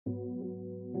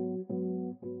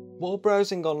While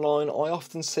browsing online, I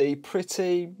often see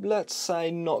pretty, let's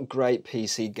say, not great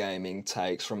PC gaming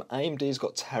takes, from AMD's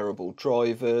got terrible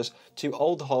drivers to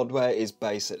old hardware is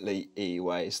basically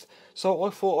e-waste. So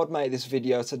I thought I'd make this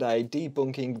video today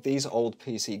debunking these old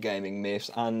PC gaming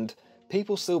myths, and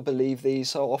people still believe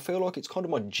these, so I feel like it's kind of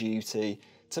my duty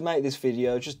to make this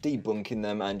video just debunking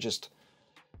them and just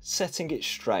setting it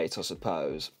straight, I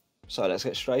suppose. So let's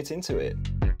get straight into it.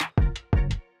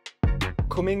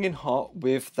 Coming in hot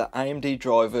with the AMD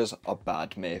drivers are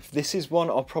bad myth. This is one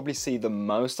I'll probably see the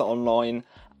most online,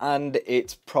 and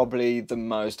it's probably the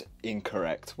most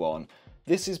incorrect one.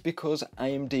 This is because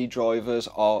AMD drivers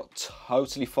are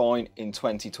totally fine in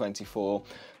 2024,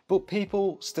 but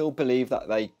people still believe that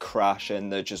they crash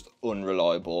and they're just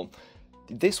unreliable.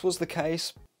 This was the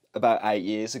case about 8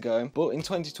 years ago, but in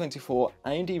 2024,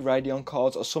 AMD Radeon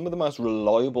cards are some of the most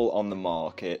reliable on the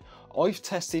market. I've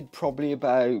tested probably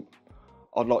about,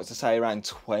 I'd like to say, around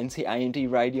 20 AMD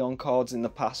Radeon cards in the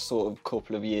past sort of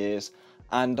couple of years,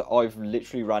 and I've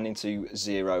literally ran into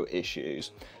zero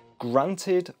issues.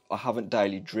 Granted, I haven't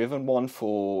daily driven one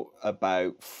for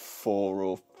about 4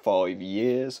 or 5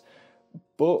 years,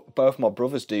 but both my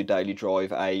brothers do daily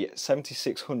drive a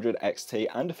 7600 XT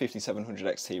and a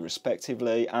 5700 XT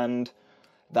respectively, and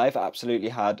they've absolutely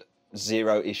had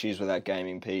zero issues with their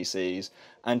gaming PCs,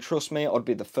 and trust me, I'd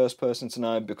be the first person to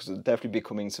know because they'll definitely be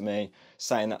coming to me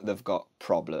saying that they've got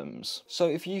problems. So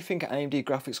if you think AMD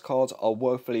graphics cards are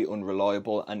woefully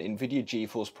unreliable and Nvidia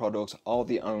GeForce products are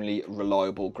the only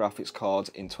reliable graphics cards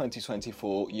in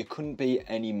 2024, you couldn't be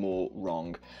any more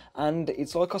wrong. And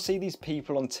it's like I see these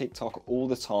people on TikTok all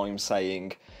the time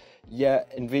saying, yeah,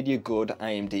 Nvidia good,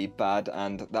 AMD bad,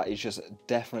 and that is just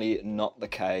definitely not the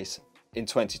case in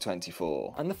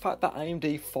 2024. And the fact that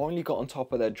AMD finally got on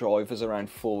top of their drivers around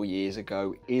 4 years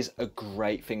ago is a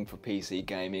great thing for PC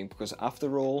gaming, because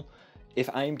after all, if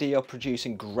AMD are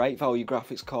producing great value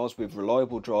graphics cards with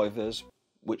reliable drivers,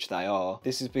 which they are,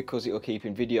 this is because it will keep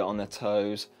Nvidia on their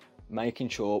toes, making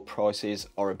sure prices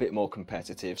are a bit more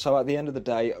competitive. So at the end of the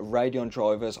day, Radeon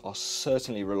drivers are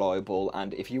certainly reliable,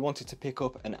 and if you wanted to pick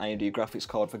up an AMD graphics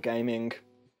card for gaming,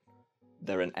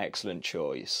 they're an excellent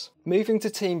choice. Moving to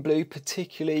Team Blue,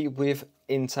 particularly with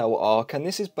Intel Arc, and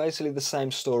this is basically the same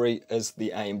story as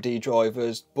the AMD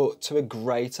drivers, but to a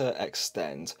greater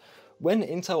extent. When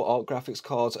Intel Arc graphics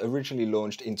cards originally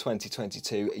launched in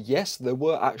 2022, yes, they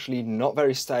were actually not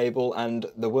very stable and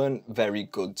they weren't very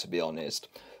good, to be honest.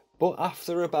 But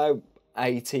after about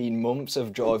 18 months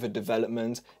of driver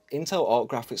development, Intel Arc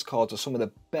graphics cards are some of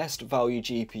the best value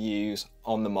GPUs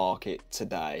on the market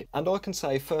today. And I can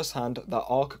say firsthand that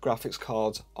Arc graphics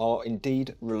cards are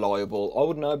indeed reliable. I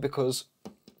would know because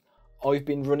I've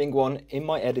been running one in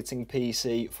my editing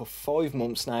PC for 5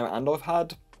 months now, and I've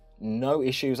had no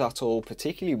issues at all,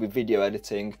 particularly with video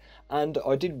editing. And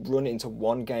I did run into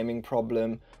one gaming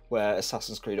problem where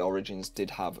Assassin's Creed Origins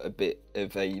did have a bit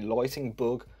of a lighting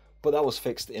bug, but that was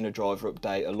fixed in a driver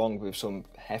update along with some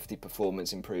hefty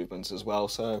performance improvements as well.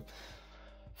 So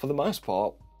for the most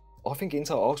part, I think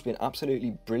Intel Arc's been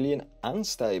absolutely brilliant and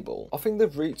stable. I think the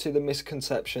root to the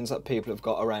misconceptions that people have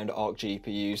got around Arc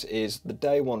GPUs is the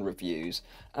day one reviews.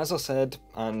 As I said,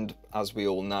 and as we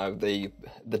all know, the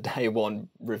day one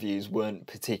reviews weren't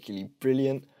particularly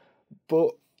brilliant, but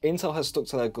Intel has stuck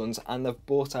to their guns and they've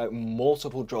brought out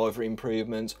multiple driver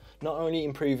improvements, not only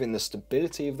improving the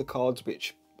stability of the cards,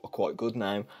 which are quite good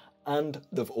now, and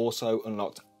they've also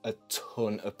unlocked a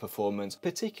ton of performance,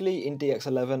 particularly in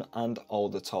DX11 and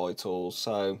older titles.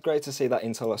 So great to see that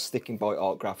Intel are sticking by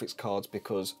Arc graphics cards,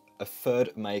 because a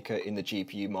third maker in the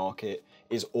GPU market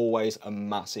is always a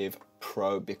massive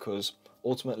pro, because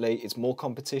ultimately it's more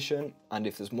competition, and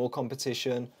if there's more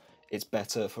competition, it's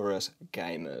better for us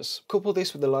gamers. Couple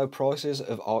this with the low prices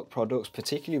of Arc products,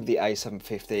 particularly with the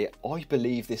A750, I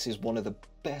believe this is one of the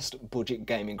best budget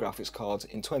gaming graphics cards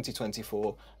in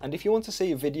 2024, and if you want to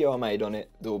see a video I made on it,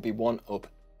 there will be one up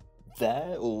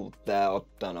there or there, I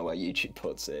don't know where YouTube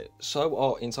puts it. So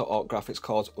are Intel Arc graphics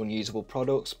cards unusable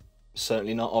products?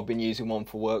 Certainly not. I've been using one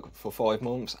for work for 5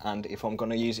 months, and if I'm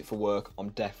going to use it for work, I'm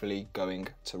definitely going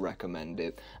to recommend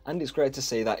it. And it's great to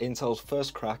see that Intel's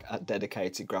first crack at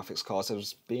dedicated graphics cards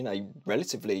has been a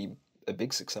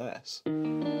big success.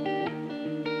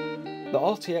 The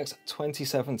RTX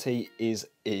 2070 is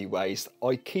e-waste.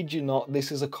 I kid you not, this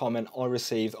is a comment I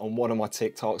received on one of my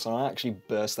TikToks, and I actually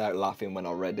burst out laughing when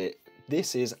I read it.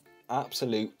 This is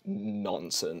absolute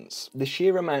nonsense. The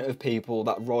sheer amount of people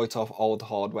that write off old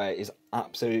hardware is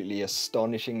absolutely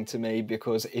astonishing to me,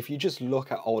 because if you just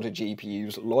look at older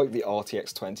GPUs like the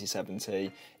RTX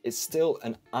 2070, it's still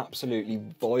an absolutely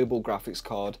viable graphics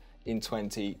card in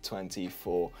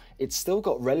 2024. It's still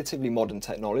got relatively modern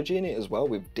technology in it as well,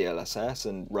 with DLSS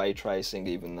and ray tracing,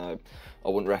 even though I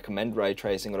wouldn't recommend ray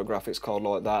tracing on a graphics card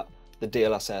like that. The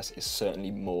DLSS is certainly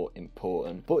more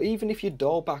important. But even if you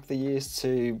dial back the years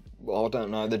to, well, I don't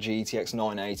know, the GTX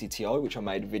 980 Ti, which I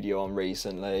made a video on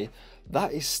recently,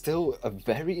 that is still a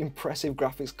very impressive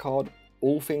graphics card,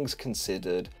 all things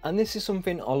considered. And this is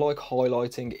something I like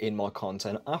highlighting in my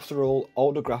content. After all,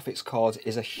 older graphics cards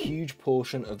is a huge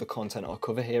portion of the content I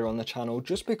cover here on the channel,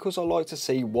 just because I like to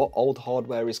see what old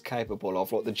hardware is capable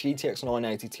of. Like the GTX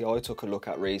 980 Ti I took a look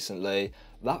at recently,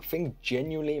 that thing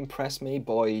genuinely impressed me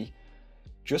by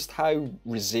just how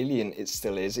resilient it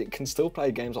still is. It can still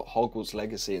play games like Hogwarts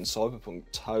Legacy and Cyberpunk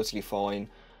totally fine.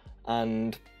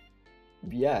 And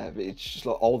yeah, it's just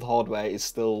like old hardware is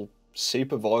still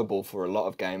super viable for a lot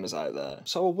of gamers out there.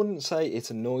 So I wouldn't say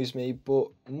it annoys me, but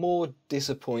more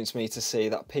disappoints me to see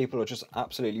that people are just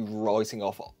absolutely writing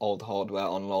off old hardware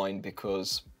online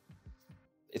because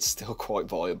it's still quite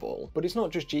viable. But it's not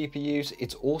just GPUs,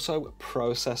 it's also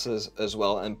processors as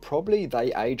well, and probably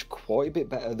they age quite a bit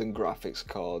better than graphics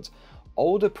cards.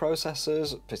 Older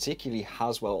processors, particularly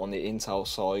Haswell on the Intel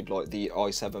side, like the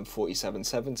i7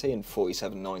 4770 and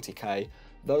 4790K,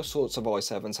 those sorts of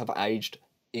i7s have aged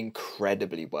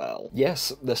incredibly well.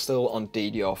 Yes, they're still on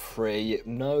DDR3.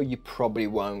 No, you probably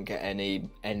won't get any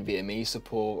NVMe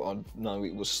support. I know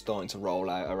it was starting to roll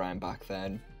out around back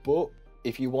then, but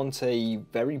if you want a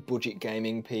very budget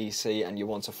gaming PC and you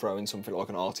want to throw in something like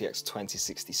an RTX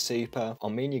 2060 Super, I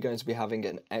mean, you're going to be having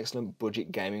an excellent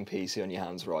budget gaming PC on your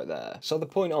hands right there. So the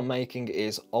point I'm making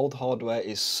is old hardware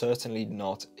is certainly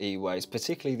not e-waste,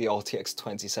 particularly the RTX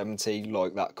 2070,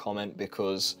 like that comment,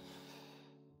 because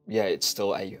yeah, it's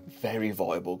still a very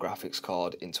viable graphics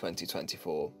card in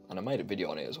 2024, and I made a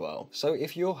video on it as well. So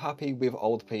if you're happy with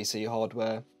old PC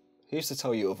hardware, who's to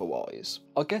tell you otherwise?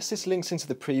 I guess this links into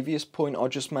the previous point I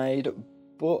just made,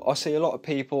 but I see a lot of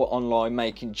people online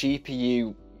making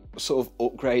GPU sort of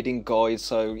upgrading guides.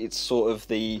 So it's sort of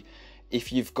the,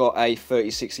 if you've got a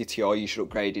 3060 Ti, you should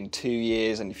upgrade in 2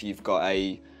 years, and if you've got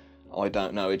a, I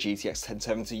don't know, a GTX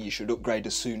 1070, you should upgrade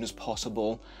as soon as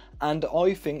possible. And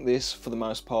I think this, for the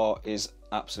most part, is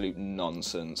absolute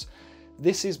nonsense.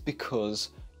 This is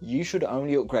because you should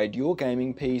only upgrade your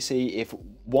gaming PC if,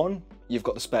 one, you've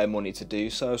got the spare money to do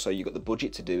so, so you've got the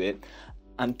budget to do it,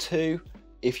 and two,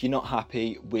 if you're not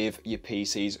happy with your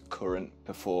PC's current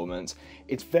performance.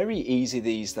 It's very easy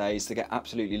these days to get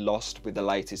absolutely lost with the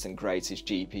latest and greatest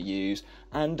GPUs,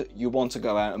 and you want to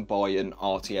go out and buy an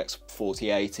RTX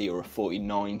 4080 or a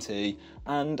 4090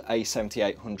 and a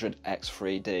 7800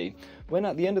 X3D, when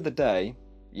at the end of the day,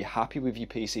 you're happy with your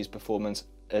PC's performance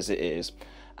as it is.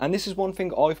 And this is one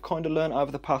thing I've kind of learned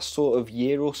over the past sort of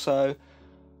year or so.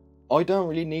 I don't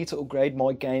really need to upgrade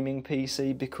my gaming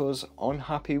PC because I'm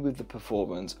happy with the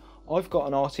performance. I've got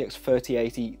an RTX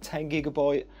 3080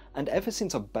 10GB, and ever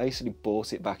since I basically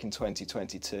bought it back in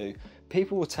 2022,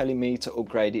 people were telling me to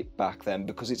upgrade it back then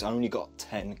because it's only got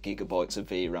 10GB of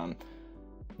VRAM.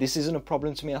 This isn't a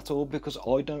problem to me at all because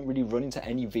I don't really run into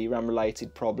any VRAM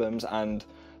related problems, and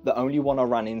the only one I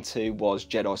ran into was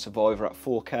Jedi Survivor at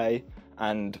 4K,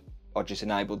 and I just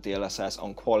enabled DLSS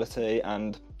on quality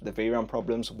and the VRAM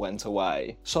problems went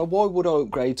away. So why would I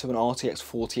upgrade to an RTX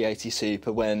 4080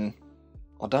 Super when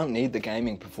I don't need the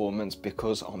gaming performance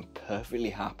because I'm perfectly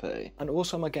happy? And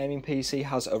also my gaming PC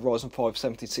has a Ryzen 5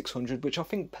 7600, which I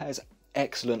think pairs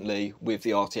excellently with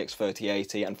the RTX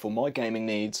 3080, and for my gaming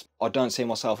needs, I don't see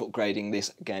myself upgrading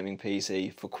this gaming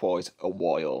PC for quite a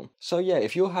while. So yeah,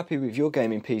 if you're happy with your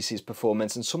gaming PC's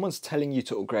performance and someone's telling you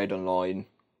to upgrade online,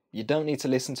 you don't need to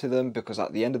listen to them, because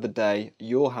at the end of the day,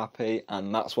 you're happy,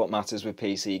 and that's what matters with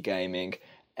PC gaming.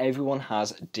 Everyone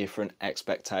has different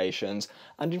expectations,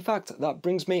 and in fact, that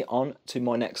brings me on to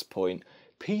my next point.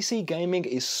 PC gaming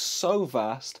is so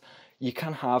vast, you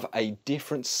can have a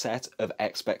different set of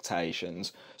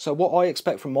expectations. So what I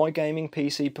expect from my gaming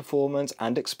PC performance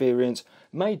and experience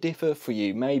may differ for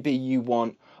you. Maybe you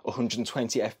want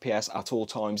 120 FPS at all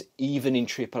times, even in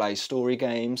AAA story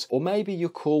games, or maybe you're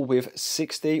cool with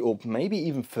 60 or maybe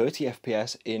even 30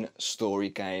 FPS in story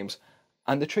games.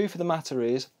 And the truth of the matter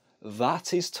is,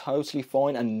 that is totally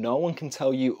fine and no one can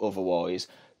tell you otherwise.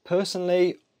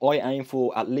 Personally, I aim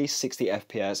for at least 60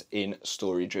 FPS in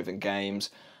story-driven games,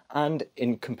 and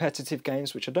in competitive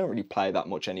games, which I don't really play that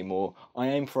much anymore, I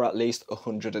aim for at least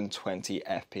 120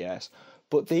 FPS.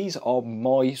 But these are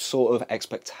my sort of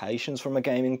expectations from a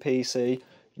gaming PC.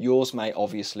 Yours may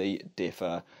obviously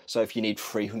differ. So if you need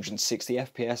 360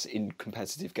 FPS in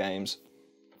competitive games,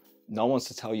 no one's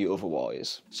to tell you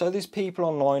otherwise. So there's people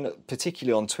online,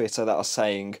 particularly on Twitter, that are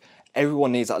saying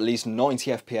Everyone needs at least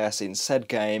 90 FPS in said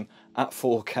game at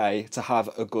 4K to have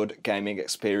a good gaming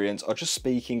experience are just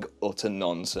speaking utter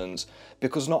nonsense,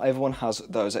 because not everyone has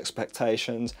those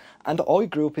expectations. And I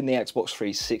grew up in the Xbox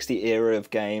 360 era of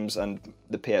games and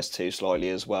the PS2 slightly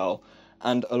as well,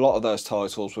 and a lot of those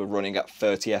titles were running at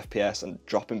 30 FPS and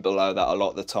dropping below that a lot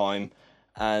of the time,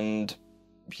 and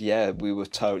yeah, we were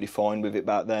totally fine with it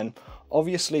back then.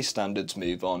 Obviously standards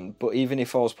move on, but even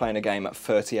if I was playing a game at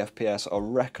 30 FPS, I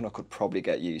reckon I could probably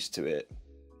get used to it.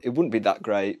 It wouldn't be that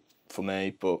great for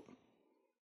me, but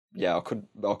yeah, I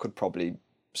could probably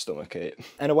stomach it.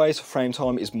 Anyways, frame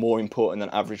time is more important than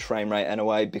average frame rate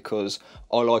anyway, because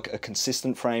I like a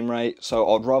consistent frame rate,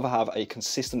 so I'd rather have a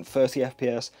consistent 30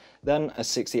 FPS than a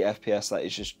 60 FPS that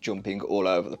is just jumping all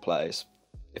over the place,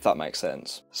 if that makes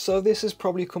sense. So this has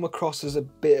probably come across as a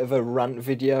bit of a rant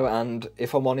video, and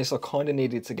if I'm honest, I kind of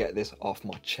needed to get this off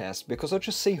my chest because I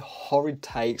just see horrid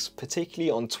takes,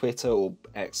 particularly on Twitter, or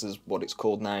X is what it's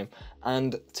called now,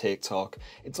 and TikTok.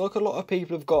 It's like a lot of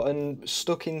people have gotten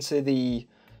stuck into the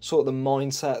sort of the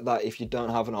mindset that if you don't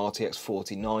have an RTX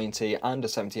 4090 and a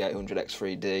 7800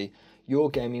 X3D, your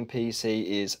gaming PC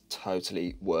is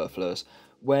totally worthless.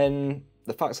 When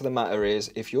the fact of the matter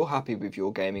is, if you're happy with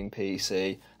your gaming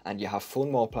PC and you have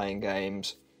fun while playing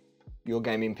games, your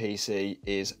gaming PC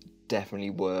is definitely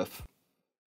worth...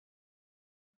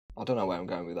 I don't know where I'm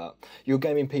going with that. Your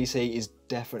gaming PC is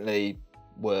definitely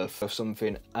worth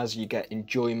something, as you get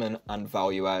enjoyment and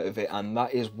value out of it, and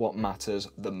that is what matters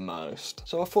the most.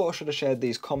 So I thought I should have shared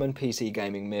these common PC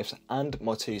gaming myths and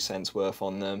my 2 cents worth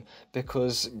on them,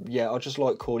 because yeah, I just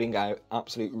like calling out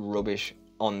absolute rubbish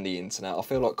on the internet. I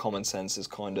feel like common sense has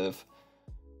kind of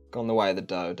gone the way of the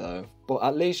dodo, but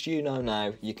at least you know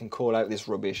now you can call out this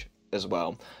rubbish as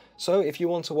well. So if you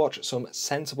want to watch some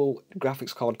sensible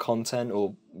graphics card content,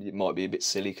 or it might be a bit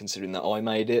silly considering that I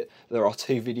made it, there are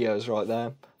 2 videos right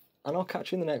there, and I'll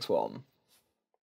catch you in the next one.